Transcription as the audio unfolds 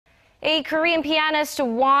A Korean pianist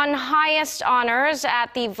won highest honors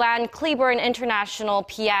at the Cliburn International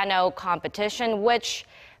Piano Competition, which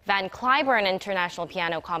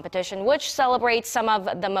celebrates some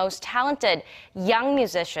of the most talented young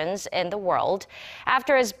musicians in the world.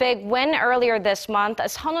 After his big win earlier this month,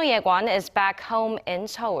 Sunwoo Ye-kwon is back home in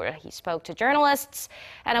Seoul. He spoke to journalists,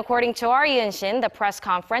 and according to Lee Unshin, the press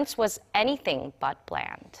conference was anything but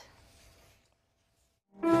bland.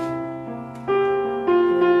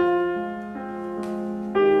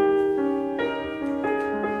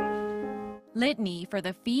 Litany for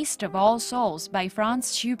the Feast of All Souls by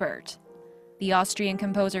Franz Schubert. The Austrian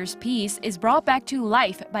composer's piece is brought back to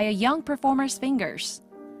life by a young performer's fingers.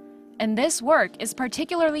 And this work is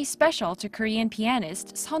particularly special to Korean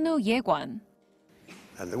pianist Sunwoo Ye-kwon.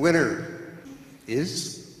 And the winner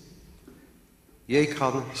is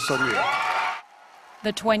Ye-kwon Sunwoo.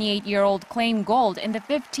 The 28-year-old claimed gold in the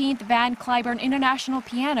 15th Cliburn International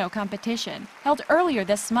Piano Competition, held earlier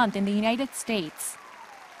this month in the United States.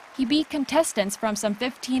 He beat contestants from some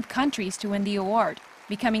 15 countries to win the award,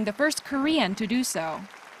 becoming the first Korean to do so.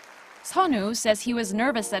 Sunwoo says he was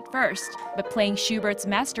nervous at first, but playing Schubert's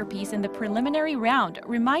masterpiece in the preliminary round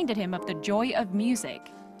reminded him of the joy of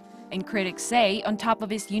music. And critics say, on top of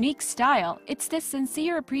his unique style, it's this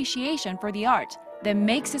sincere appreciation for the art that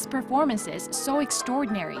makes his performances so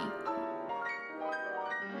extraordinary.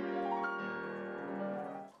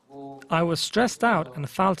 I was stressed out and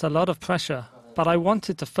felt a lot of pressure, but I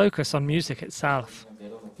wanted to focus on music itself.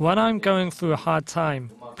 When I'm going through a hard time,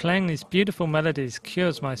 playing these beautiful melodies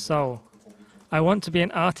cures my soul. I want to be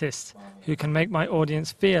an artist who can make my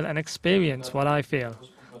audience feel and experience what I feel,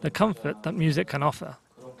 the comfort that music can offer.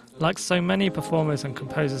 Like so many performers and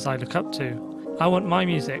composers I look up to, I want my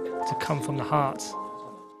music to come from the heart.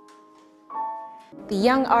 The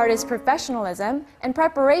young artist's professionalism and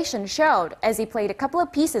preparation showed as he played a couple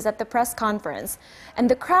of pieces at the press conference, and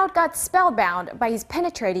the crowd got spellbound by his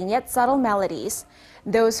penetrating yet subtle melodies.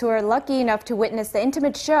 Those who are lucky enough to witness the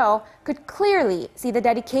intimate show could clearly see the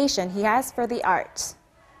dedication he has for the art.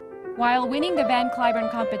 While winning the Cliburn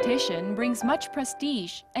competition brings much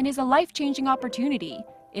prestige and is a life-changing opportunity,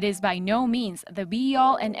 it is by no means the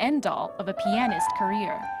be-all and end-all of a pianist's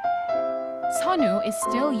career. Sunwoo is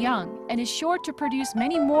still young and is sure to produce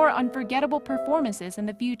many more unforgettable performances in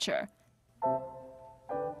the future.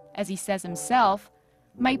 As he says himself,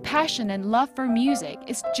 "My passion and love for music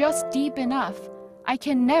is just deep enough. I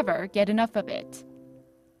can never get enough of it."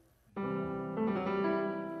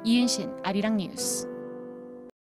 Lee Unshin, Arirang News.